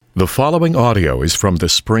The following audio is from the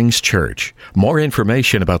Springs Church. More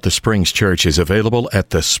information about the Springs Church is available at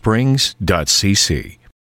thesprings.cc.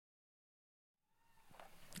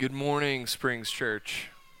 Good morning, Springs Church.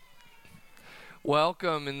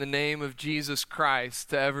 Welcome in the name of Jesus Christ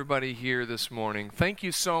to everybody here this morning. Thank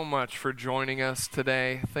you so much for joining us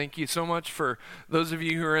today. Thank you so much for those of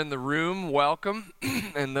you who are in the room, welcome.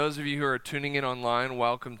 And those of you who are tuning in online,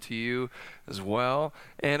 welcome to you as well.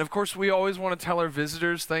 And of course, we always want to tell our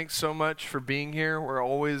visitors, thanks so much for being here. We're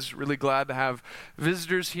always really glad to have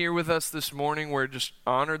visitors here with us this morning. We're just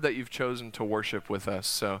honored that you've chosen to worship with us.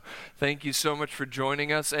 So thank you so much for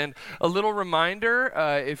joining us. And a little reminder,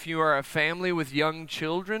 if you are a family with young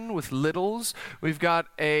children, with littles, we've got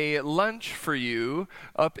a lunch for you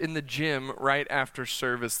up in the gym right after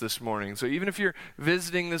service this morning. So even if you're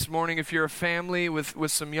visiting this morning, if you're a family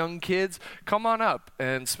with some young kids, come on up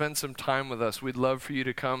and spend some time with us. We'd love for you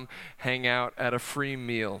to come hang out at a free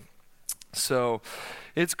meal. So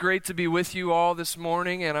it's great to be with you all this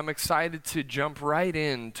morning, and I'm excited to jump right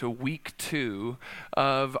into week 2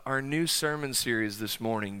 of our new sermon series this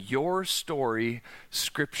morning, Your Story,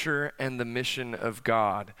 Scripture, and the Mission of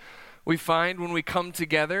God. We find when we come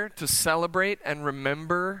together to celebrate and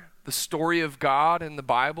remember the story of God in the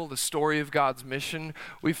Bible, the story of God's mission,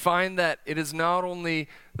 we find that it is not only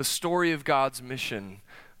the story of God's mission,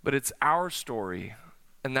 but it's our story,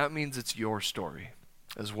 and that means it's your story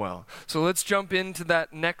as well. So let's jump into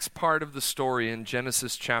that next part of the story in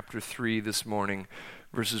Genesis chapter 3 this morning,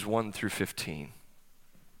 verses 1 through 15.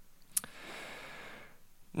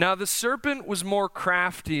 Now the serpent was more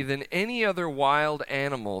crafty than any other wild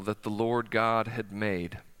animal that the Lord God had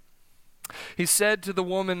made. He said to the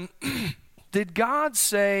woman, "Did God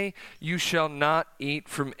say, 'You shall not eat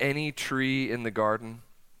from any tree in the garden'?"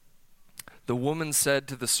 The woman said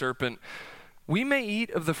to the serpent, "We may eat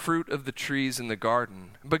of the fruit of the trees in the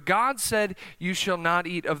garden, but God said, 'You shall not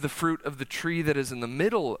eat of the fruit of the tree that is in the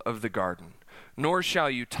middle of the garden, nor shall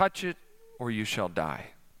you touch it, or you shall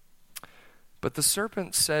die.' But the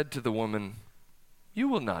serpent said to the woman, 'You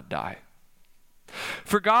will not die.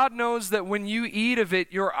 For God knows that when you eat of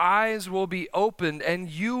it, your eyes will be opened, and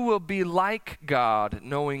you will be like God,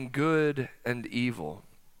 knowing good and evil.'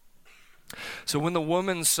 So when the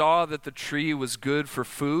woman saw that the tree was good for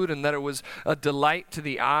food, and that it was a delight to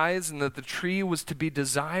the eyes, and that the tree was to be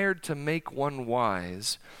desired to make one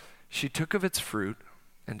wise, she took of its fruit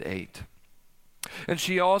and ate. And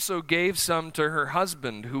she also gave some to her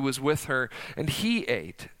husband who was with her, and he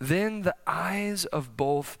ate. Then the eyes of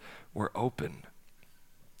both were opened,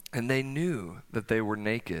 and they knew that they were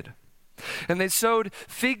naked. And they sewed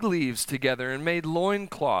fig leaves together and made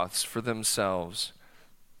loincloths for themselves.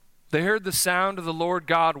 They heard the sound of the Lord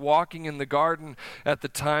God walking in the garden at the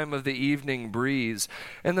time of the evening breeze.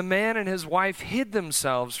 And the man and his wife hid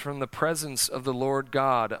themselves from the presence of the Lord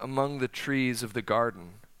God among the trees of the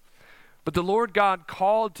garden. But the Lord God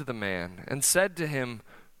called to the man and said to him,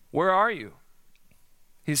 'Where are you?'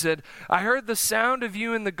 He said, 'I heard the sound of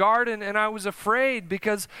you in the garden, and I was afraid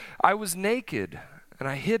because I was naked, and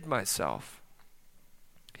I hid myself.'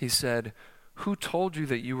 He said, 'Who told you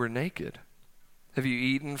that you were naked? Have you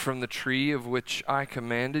eaten from the tree of which I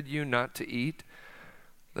commanded you not to eat?'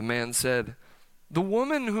 The man said, 'The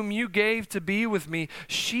woman whom you gave to be with me,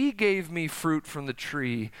 she gave me fruit from the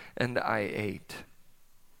tree, and I ate.'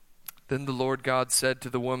 Then the Lord God said to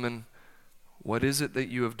the woman, 'What is it that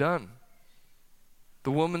you have done?'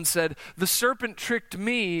 The woman said, 'The serpent tricked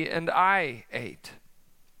me, and I ate.'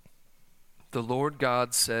 The Lord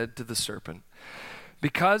God said to the serpent,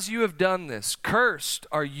 'Because you have done this, cursed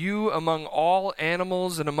are you among all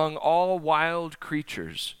animals and among all wild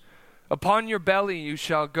creatures. Upon your belly you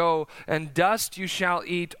shall go, and dust you shall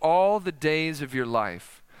eat all the days of your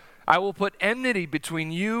life. I will put enmity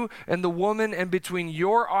between you and the woman, and between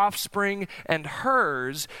your offspring and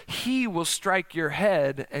hers. He will strike your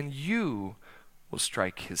head, and you will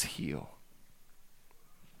strike his heel.'"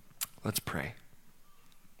 Let's pray.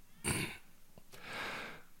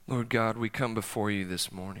 Lord God, we come before you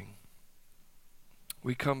this morning.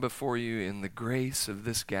 We come before you in the grace of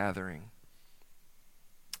this gathering,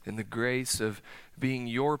 in the grace of being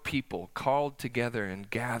your people called together and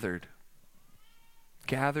gathered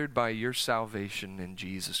by your salvation in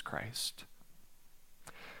Jesus Christ.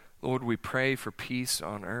 Lord, we pray for peace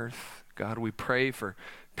on earth. God, we pray for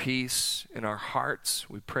peace in our hearts.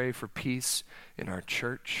 We pray for peace in our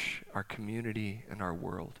church, our community, and our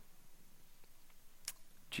world.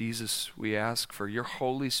 Jesus, we ask for your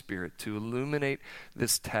Holy Spirit to illuminate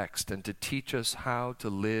this text and to teach us how to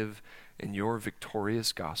live in your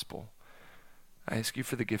victorious gospel. I ask you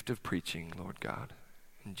for the gift of preaching, Lord God.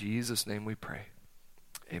 In Jesus' name we pray.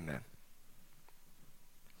 Amen.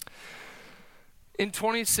 In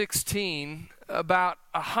 2016, about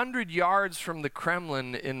 100 yards from the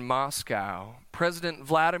Kremlin in Moscow, President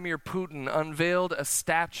Vladimir Putin unveiled a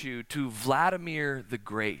statue to Vladimir the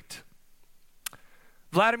Great.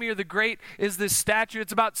 Vladimir the Great is this statue.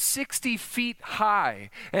 It's about 60 feet high,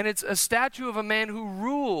 and it's a statue of a man who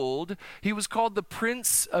ruled. He was called the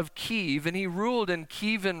Prince of Kiev, and he ruled in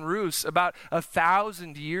Kievan Rus about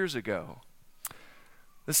 1,000 years ago.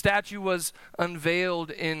 The statue was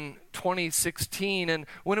unveiled in 2016, and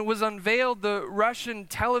when it was unveiled, the Russian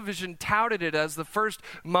television touted it as the first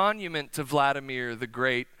monument to Vladimir the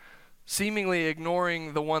Great, seemingly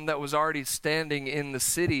ignoring the one that was already standing in the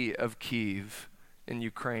city of Kiev in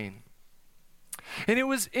Ukraine. And it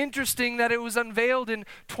was interesting that it was unveiled in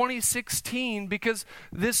 2016 because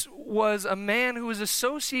this was a man who was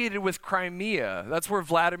associated with Crimea. That's where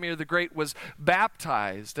Vladimir the Great was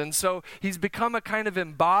baptized. And so he's become a kind of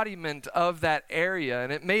embodiment of that area.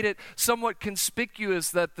 And it made it somewhat conspicuous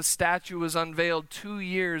that the statue was unveiled 2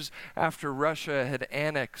 years after Russia had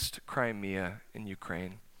annexed Crimea in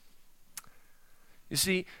Ukraine. You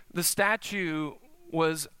see, the statue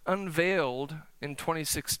was unveiled in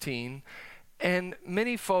 2016, and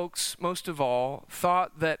many folks, most of all,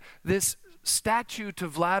 thought that this statue to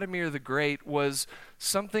Vladimir the Great was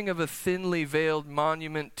something of a thinly veiled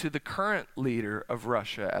monument to the current leader of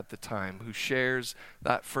Russia at the time, who shares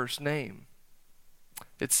that first name.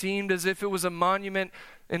 It seemed as if it was a monument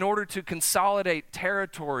in order to consolidate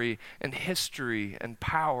territory and history and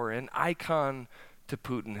power, an icon to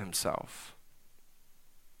Putin himself.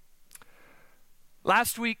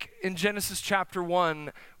 Last week in Genesis chapter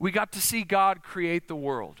 1, we got to see God create the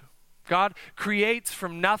world. God creates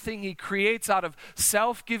from nothing. He creates out of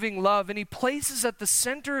self-giving love, and he places at the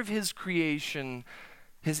center of his creation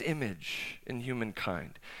his image in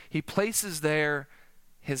humankind. He places there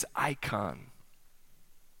his icon.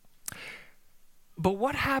 But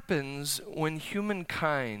what happens when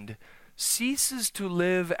humankind ceases to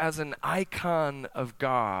live as an icon of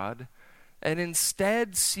God and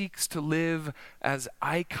instead seeks to live as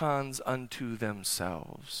icons unto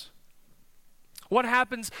themselves? What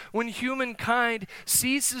happens when humankind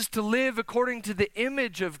ceases to live according to the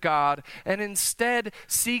image of God and instead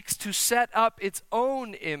seeks to set up its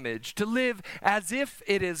own image, to live as if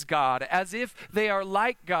it is God, as if they are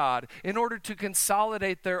like God, in order to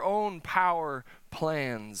consolidate their own power,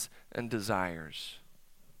 plans, and desires?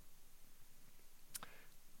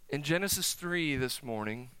 In Genesis 3 this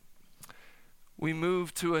morning, we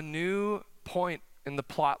move to a new point in the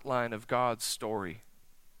plot line of God's story.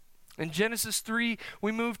 In Genesis 3,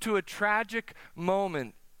 we move to a tragic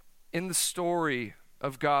moment in the story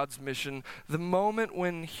of God's mission, the moment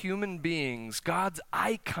when human beings, God's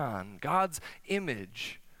icon, God's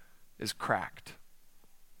image, is cracked,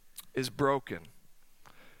 is broken,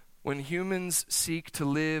 when humans seek to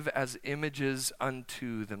live as images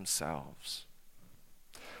unto themselves.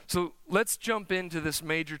 So let's jump into this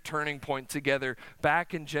major turning point together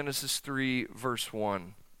back in Genesis 3, verse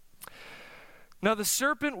 1. Now the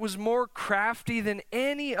serpent was more crafty than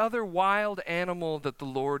any other wild animal that the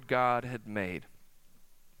Lord God had made.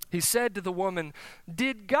 He said to the woman,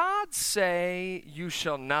 "Did God say you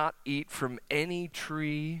shall not eat from any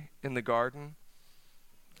tree in the garden?"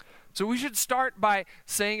 So we should start by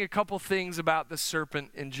saying a couple things about the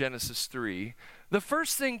serpent in Genesis 3. The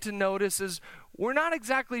first thing to notice is we're not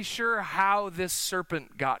exactly sure how this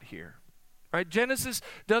serpent got here. Right? Genesis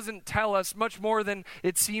doesn't tell us much more than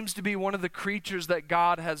it seems to be one of the creatures that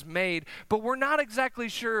God has made, but we're not exactly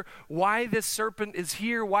sure why this serpent is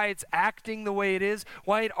here, why it's acting the way it is,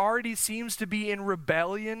 why it already seems to be in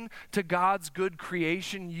rebellion to God's good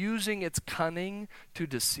creation, using its cunning to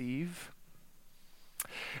deceive.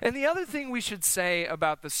 And the other thing we should say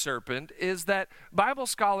about the serpent is that Bible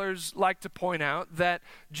scholars like to point out that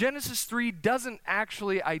Genesis 3 doesn't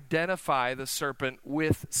actually identify the serpent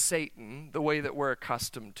with Satan the way that we're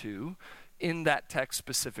accustomed to in that text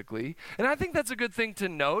specifically. And I think that's a good thing to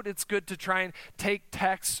note. It's good to try and take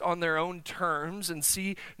texts on their own terms and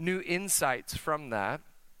see new insights from that.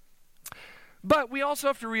 But we also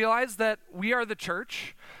have to realize that we are the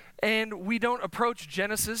church, and we don't approach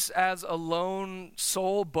Genesis as a lone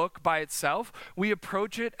sole book by itself. We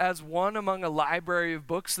approach it as one among a library of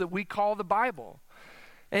books that we call the Bible.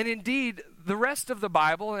 And indeed, the rest of the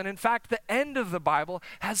Bible, and in fact the end of the Bible,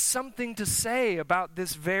 has something to say about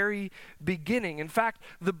this very beginning. In fact,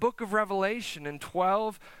 the book of Revelation in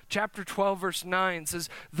chapter 12, verse 9 says,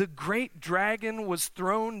 "The great dragon was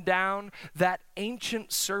thrown down, that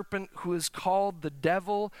ancient serpent who is called the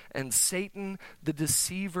devil and Satan, the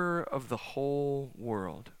deceiver of the whole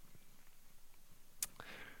world."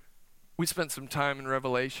 We spent some time in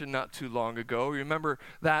Revelation not too long ago. Remember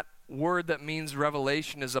that word that means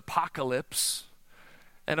revelation is apocalypse.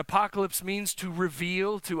 And apocalypse means to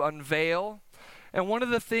reveal, to unveil. And one of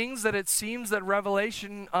the things that it seems that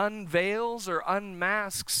Revelation unveils or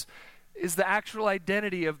unmasks is the actual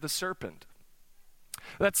identity of the serpent.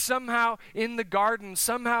 That somehow in the garden,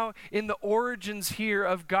 somehow in the origins here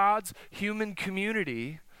of God's human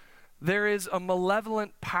community, there is a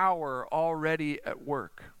malevolent power already at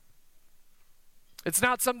work. It's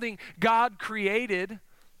not something God created.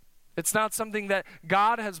 It's not something that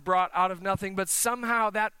God has brought out of nothing, but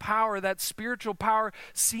somehow that power, that spiritual power,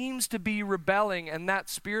 seems to be rebelling, and that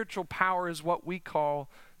spiritual power is what we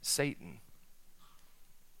call Satan.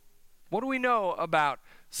 What do we know about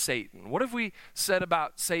Satan? What have we said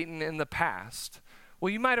about Satan in the past?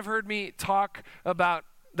 Well, you might have heard me talk about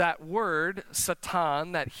that word,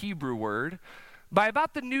 Satan, that Hebrew word. By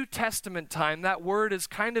about the New Testament time, that word is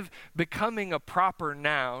kind of becoming a proper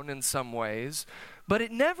noun in some ways, but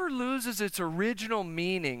it never loses its original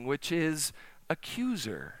meaning, which is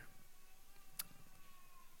accuser.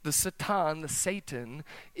 The Satan,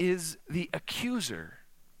 is the accuser,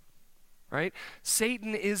 right?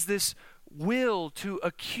 Satan is this will to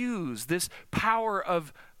accuse, this power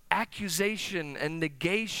of accusation and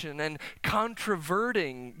negation and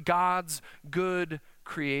controverting God's good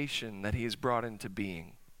creation that he has brought into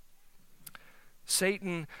being.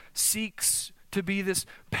 Satan seeks to be this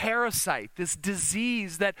parasite, this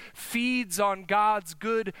disease that feeds on God's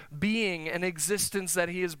good being and existence that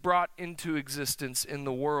he has brought into existence in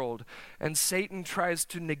the world. And Satan tries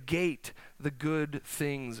to negate the good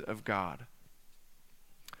things of God.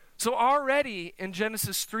 So already in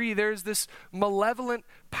Genesis 3, there's this malevolent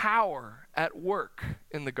power at work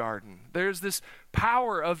in the garden. There's this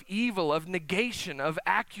power of evil, of negation, of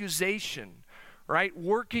accusation, right?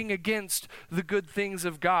 Working against the good things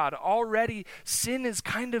of God. Already sin is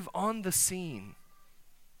kind of on the scene,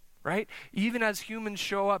 right? Even as humans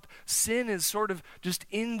show up, sin is sort of just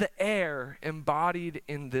in the air, embodied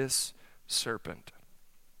in this serpent.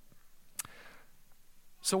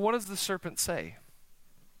 So what does the serpent say?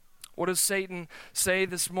 What does Satan say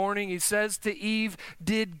this morning? He says to Eve,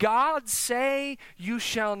 "Did God say you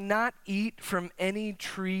shall not eat from any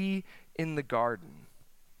tree in the garden?"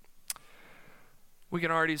 We can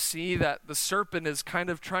already see that the serpent is kind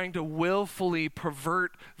of trying to willfully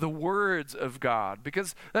pervert the words of God,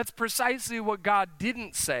 because that's precisely what God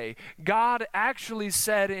didn't say. God actually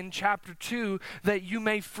said in chapter 2 that you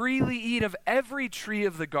may freely eat of every tree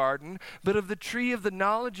of the garden, but of the tree of the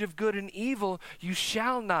knowledge of good and evil you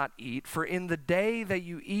shall not eat, for in the day that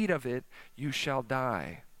you eat of it you shall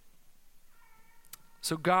die.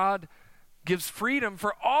 So God gives freedom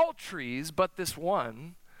for all trees but this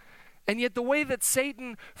one. And yet the way that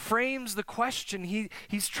Satan frames the question,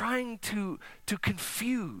 he's trying to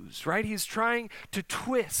confuse, right? He's trying to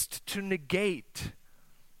twist, to negate.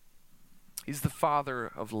 He's the father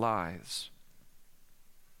of lies.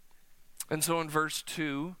 And so in verse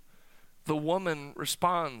 2, the woman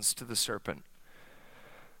responds to the serpent.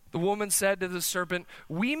 The woman said to the serpent,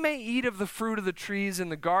 "We may eat of the fruit of the trees in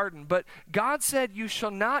the garden, but God said, you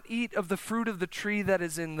shall not eat of the fruit of the tree that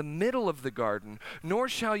is in the middle of the garden, nor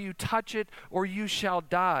shall you touch it, or you shall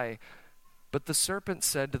die." But the serpent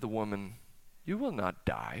said to the woman, "You will not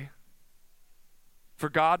die. For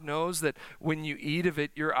God knows that when you eat of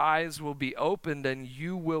it, your eyes will be opened, and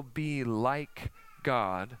you will be like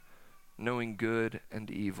God, knowing good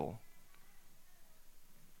and evil."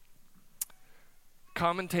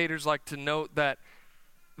 Commentators like to note that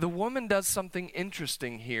the woman does something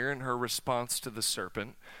interesting here in her response to the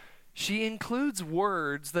serpent. She includes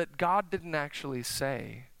words that God didn't actually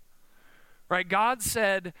say. Right? God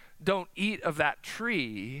said, "Don't eat of that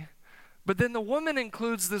tree," but then the woman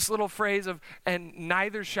includes this little phrase of, "and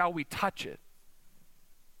neither shall we touch it."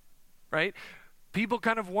 Right? People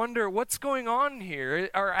kind of wonder, what's going on here?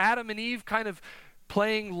 Are Adam and Eve kind of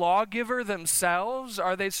playing lawgiver themselves?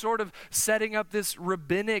 Are they sort of setting up this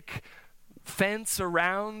rabbinic fence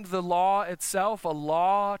around the law itself, a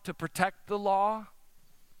law to protect the law?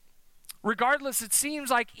 Regardless, it seems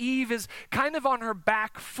like Eve is kind of on her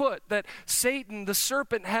back foot, that Satan, the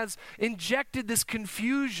serpent, has injected this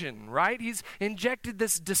confusion, right? He's injected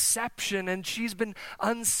this deception, and she's been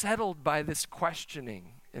unsettled by this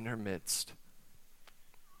questioning in her midst.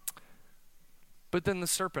 But then the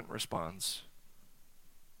serpent responds.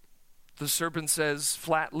 The serpent says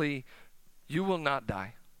flatly, "You will not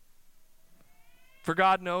die. For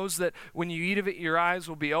God knows that when you eat of it, your eyes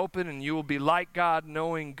will be open, and you will be like God,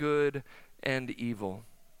 knowing good and evil."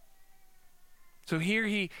 So here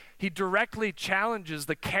he directly challenges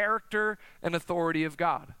the character and authority of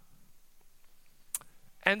God.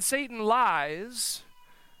 And Satan lies,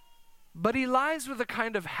 but he lies with a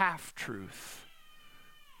kind of half-truth.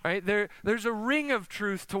 Right? There's a ring of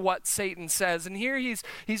truth to what Satan says. And here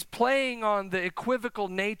he's playing on the equivocal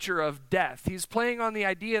nature of death. He's playing on the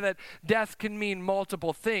idea that death can mean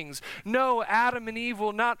multiple things. No, Adam and Eve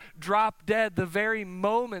will not drop dead the very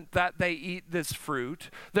moment that they eat this fruit.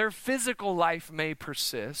 Their physical life may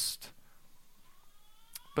persist,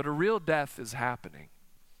 but a real death is happening.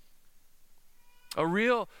 A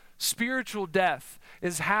real spiritual death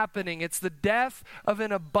is happening. It's the death of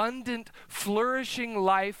an abundant, flourishing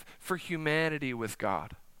life for humanity with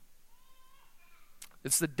God.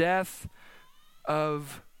 It's the death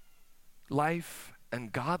of life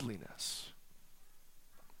and godliness.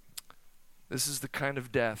 This is the kind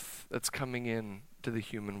of death that's coming in to the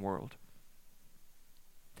human world.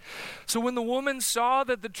 So when the woman saw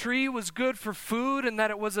that the tree was good for food and that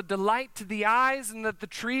it was a delight to the eyes and that the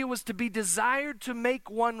tree was to be desired to make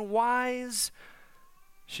one wise,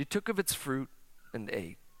 she took of its fruit and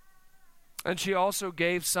ate. And she also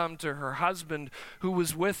gave some to her husband who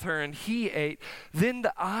was with her, and he ate. Then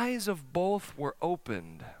the eyes of both were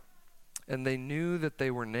opened, and they knew that they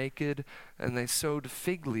were naked, and they sewed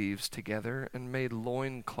fig leaves together and made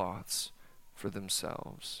loincloths for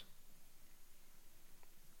themselves.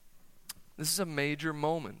 This is a major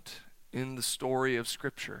moment in the story of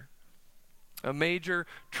Scripture. A major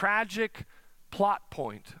tragic plot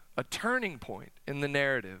point, a turning point in the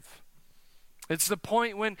narrative. It's the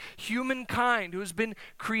point when humankind, who has been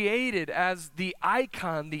created as the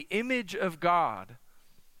icon, the image of God,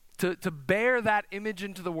 to bear that image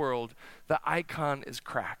into the world, the icon is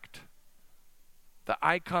cracked. The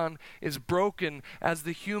icon is broken as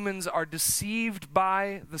the humans are deceived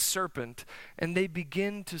by the serpent and they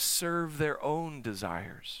begin to serve their own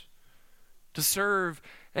desires, to serve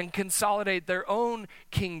and consolidate their own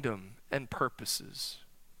kingdom and purposes.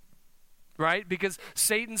 Right? Because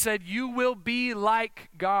Satan said, "You will be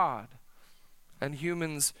like God." And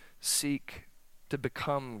humans seek to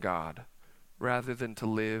become God rather than to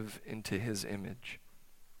live into his image.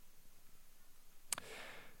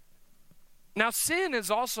 Now, sin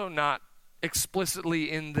is also not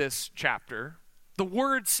explicitly in this chapter. The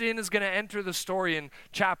word sin is going to enter the story in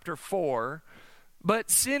chapter 4,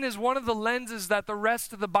 but sin is one of the lenses that the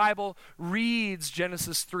rest of the Bible reads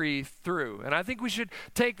Genesis 3 through. And I think we should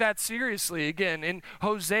take that seriously. Again, in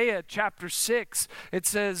Hosea chapter 6, it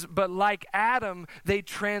says, "But like Adam, they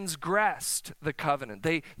transgressed the covenant."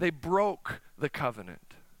 They broke the covenant.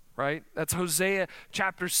 Right? That's Hosea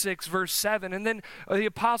chapter 6, verse 7. And then the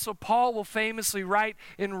Apostle Paul will famously write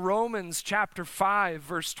in Romans chapter 5,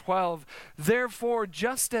 verse 12, "Therefore,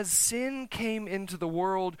 just as sin came into the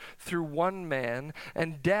world through one man,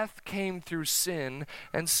 and death came through sin,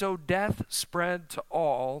 and so death spread to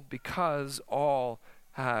all because all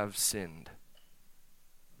have sinned."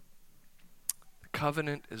 The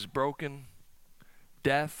covenant is broken.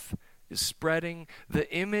 Death is spreading.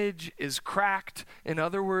 The image is cracked. In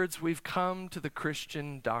other words, we've come to the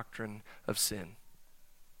Christian doctrine of sin.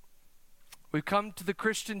 We've come to the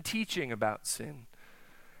Christian teaching about sin.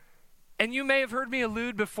 And you may have heard me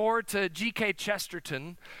allude before to G.K.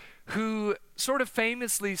 Chesterton, who sort of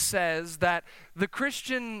famously says that the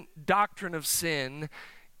Christian doctrine of sin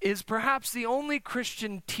is perhaps the only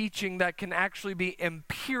Christian teaching that can actually be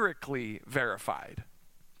empirically verified.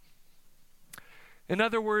 In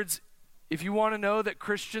other words, if you want to know that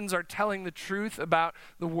Christians are telling the truth about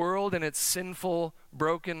the world and its sinful,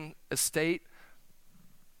 broken estate,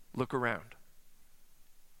 look around.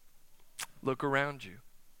 Look around you.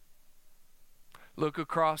 Look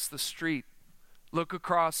across the street. Look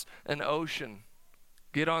across an ocean.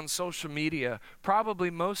 Get on social media.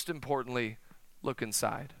 Probably most importantly, look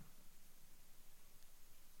inside.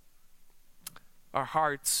 Our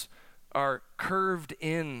hearts are curved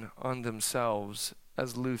in on themselves,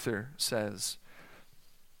 as Luther says.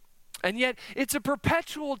 And yet, it's a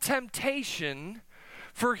perpetual temptation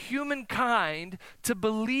for humankind to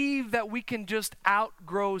believe that we can just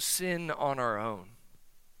outgrow sin on our own.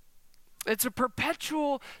 It's a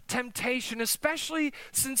perpetual temptation, especially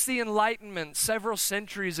since the Enlightenment several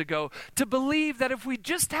centuries ago, to believe that if we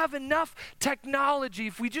just have enough technology,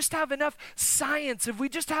 if we just have enough science, if we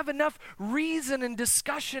just have enough reason and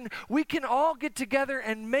discussion, we can all get together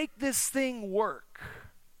and make this thing work.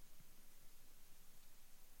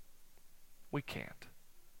 We can't.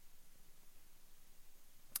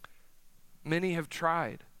 Many have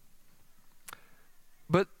tried.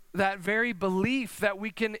 But that very belief that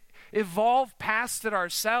we can evolve past it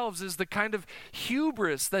ourselves is the kind of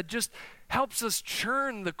hubris that just helps us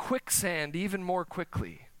churn the quicksand even more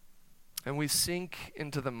quickly. And we sink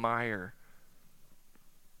into the mire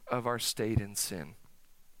of our state in sin.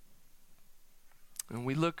 And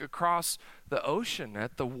we look across the ocean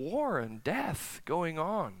at the war and death going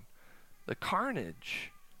on, the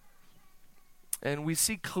carnage. And we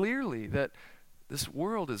see clearly that this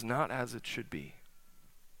world is not as it should be.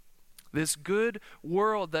 This good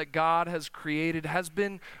world that God has created has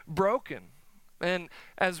been broken. And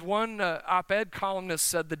as one op-ed columnist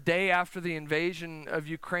said the day after the invasion of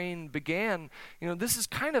Ukraine began, this is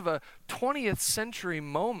kind of a 20th century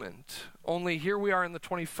moment, only here we are in the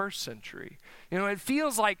 21st century. It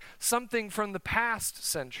feels like something from the past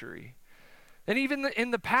century. And even in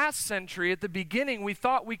the past century, at the beginning, we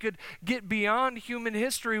thought we could get beyond human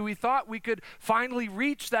history. We thought we could finally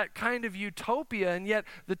reach that kind of utopia, and yet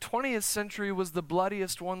the 20th century was the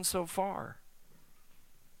bloodiest one so far.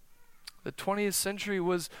 The 20th century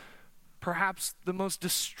was perhaps the most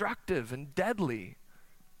destructive and deadly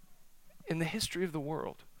in the history of the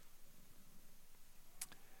world.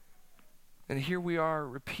 And here we are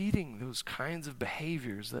repeating those kinds of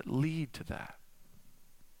behaviors that lead to that.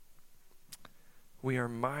 We are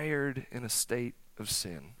mired in a state of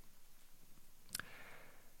sin.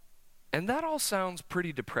 And that all sounds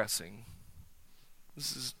pretty depressing.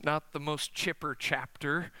 This is not the most chipper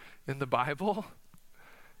chapter in the Bible.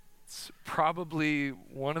 It's probably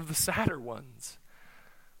one of the sadder ones.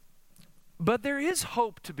 But there is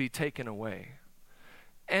hope to be taken away.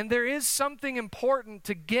 And there is something important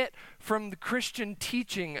to get from the Christian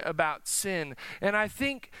teaching about sin. And I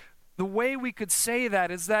think the way we could say that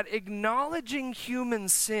is that acknowledging human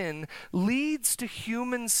sin leads to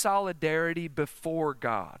human solidarity before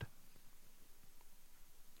God.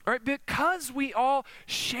 All right, because we all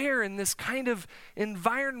share in this kind of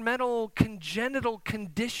environmental, congenital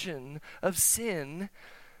condition of sin,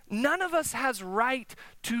 none of us has right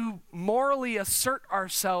to morally assert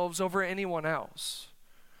ourselves over anyone else.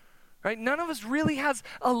 Right? None of us really has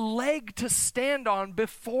a leg to stand on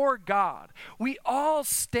before God. We all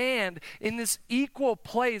stand in this equal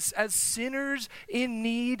place as sinners in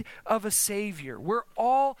need of a Savior. We're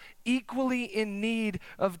all equally in need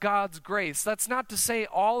of God's grace. That's not to say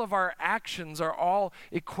all of our actions are all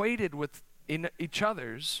equated with each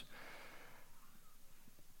other's.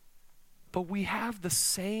 But we have the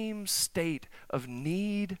same state of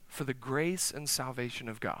need for the grace and salvation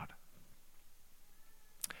of God.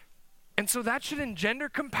 And so that should engender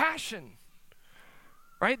compassion,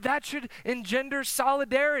 right? That should engender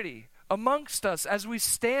solidarity amongst us as we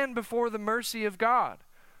stand before the mercy of God.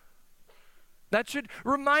 That should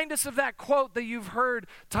remind us of that quote that you've heard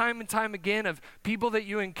time and time again of people that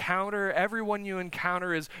you encounter. Everyone you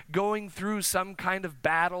encounter is going through some kind of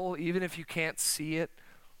battle, even if you can't see it.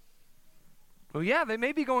 Well, yeah, they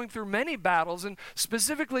may be going through many battles, and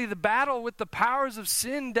specifically the battle with the powers of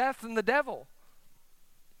sin, death, and the devil.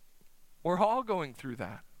 We're all going through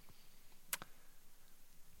that.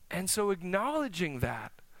 And so acknowledging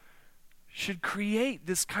that should create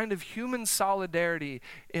this kind of human solidarity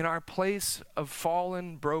in our place of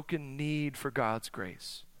fallen, broken need for God's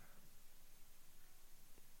grace.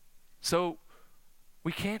 So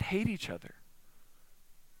we can't hate each other.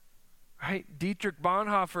 Right? Dietrich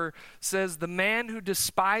Bonhoeffer says, the man who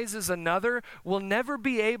despises another will never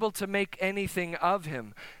be able to make anything of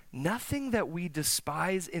him. Nothing that we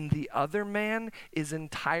despise in the other man is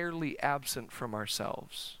entirely absent from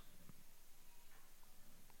ourselves.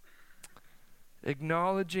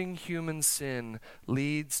 Acknowledging human sin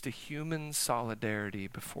leads to human solidarity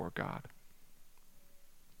before God.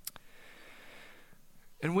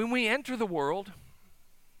 And when we enter the world,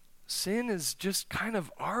 sin is just kind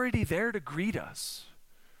of already there to greet us.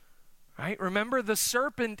 Right? Remember, the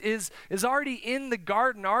serpent is already in the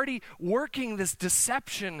garden, already working this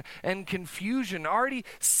deception and confusion, already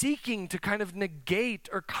seeking to kind of negate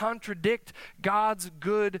or contradict God's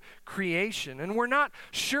good creation. And we're not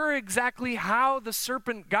sure exactly how the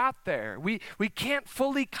serpent got there. We can't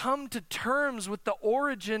fully come to terms with the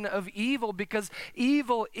origin of evil because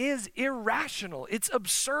evil is irrational. It's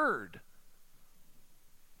absurd.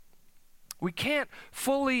 We can't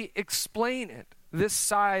fully explain it this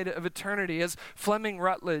side of eternity. As Fleming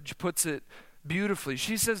Rutledge puts it beautifully,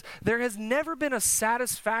 she says, there has never been a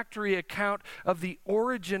satisfactory account of the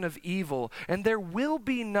origin of evil, and there will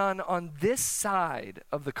be none on this side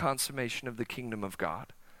of the consummation of the kingdom of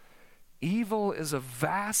God. Evil is a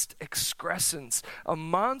vast excrescence, a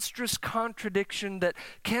monstrous contradiction that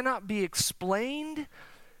cannot be explained,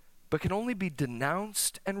 but can only be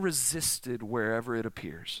denounced and resisted wherever it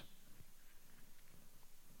appears.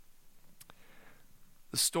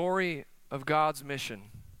 The story of God's mission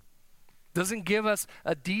doesn't give us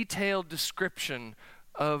a detailed description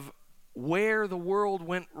of where the world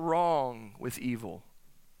went wrong with evil.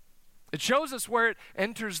 It shows us where it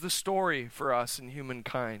enters the story for us in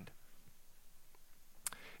humankind.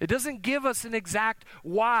 It doesn't give us an exact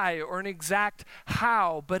why or an exact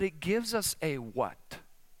how, but it gives us a what.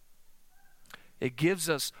 It gives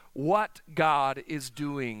us what God is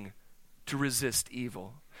doing to resist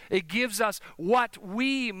evil. It gives us what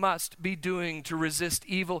we must be doing to resist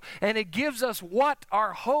evil. And it gives us what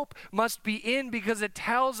our hope must be in, because it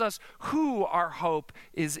tells us who our hope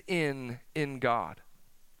is in God.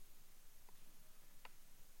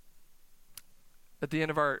 At the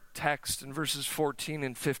end of our text in verses 14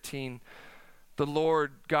 and 15, the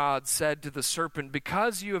Lord God said to the serpent,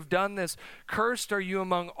 "Because you have done this, cursed are you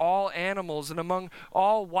among all animals and among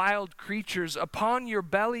all wild creatures. Upon your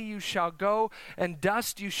belly you shall go, and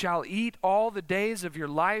dust you shall eat all the days of your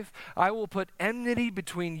life. I will put enmity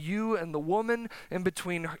between you and the woman, and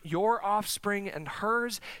between your offspring and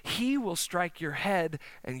hers. He will strike your head,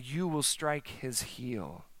 and you will strike his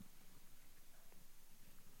heel."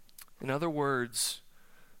 In other words,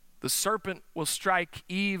 the serpent will strike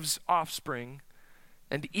Eve's offspring,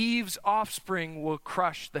 and Eve's offspring will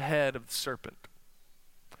crush the head of the serpent.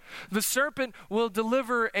 The serpent will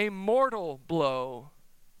deliver a mortal blow,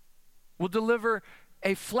 will deliver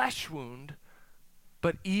a flesh wound,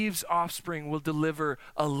 but Eve's offspring will deliver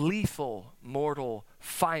a lethal, mortal,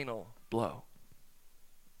 final blow.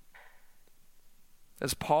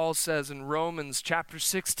 As Paul says in Romans chapter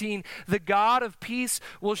 16, "The God of peace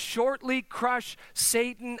will shortly crush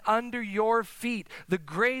Satan under your feet. The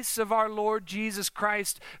grace of our Lord Jesus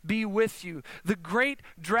Christ be with you." The great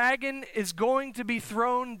dragon is going to be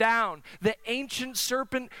thrown down. The ancient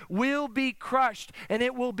serpent will be crushed, and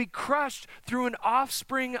it will be crushed through an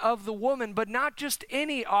offspring of the woman, but not just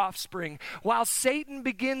any offspring. While Satan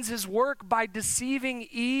begins his work by deceiving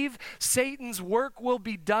Eve, Satan's work will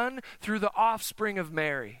be done through the offspring of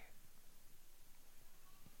Mary.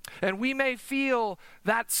 And we may feel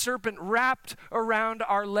that serpent wrapped around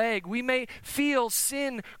our leg. We may feel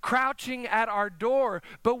sin crouching at our door,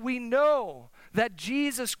 but we know that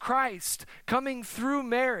Jesus Christ, coming through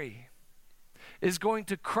Mary, is going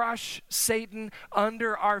to crush Satan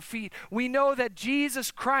under our feet. We know that Jesus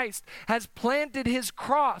Christ has planted his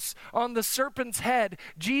cross on the serpent's head.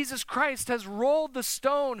 Jesus Christ has rolled the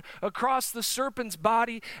stone across the serpent's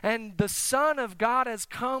body, and the Son of God has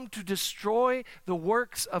come to destroy the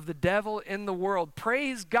works of the devil in the world.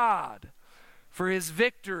 Praise God for his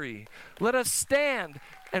victory. Let us stand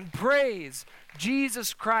and praise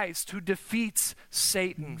Jesus Christ, who defeats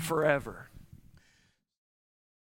Satan forever.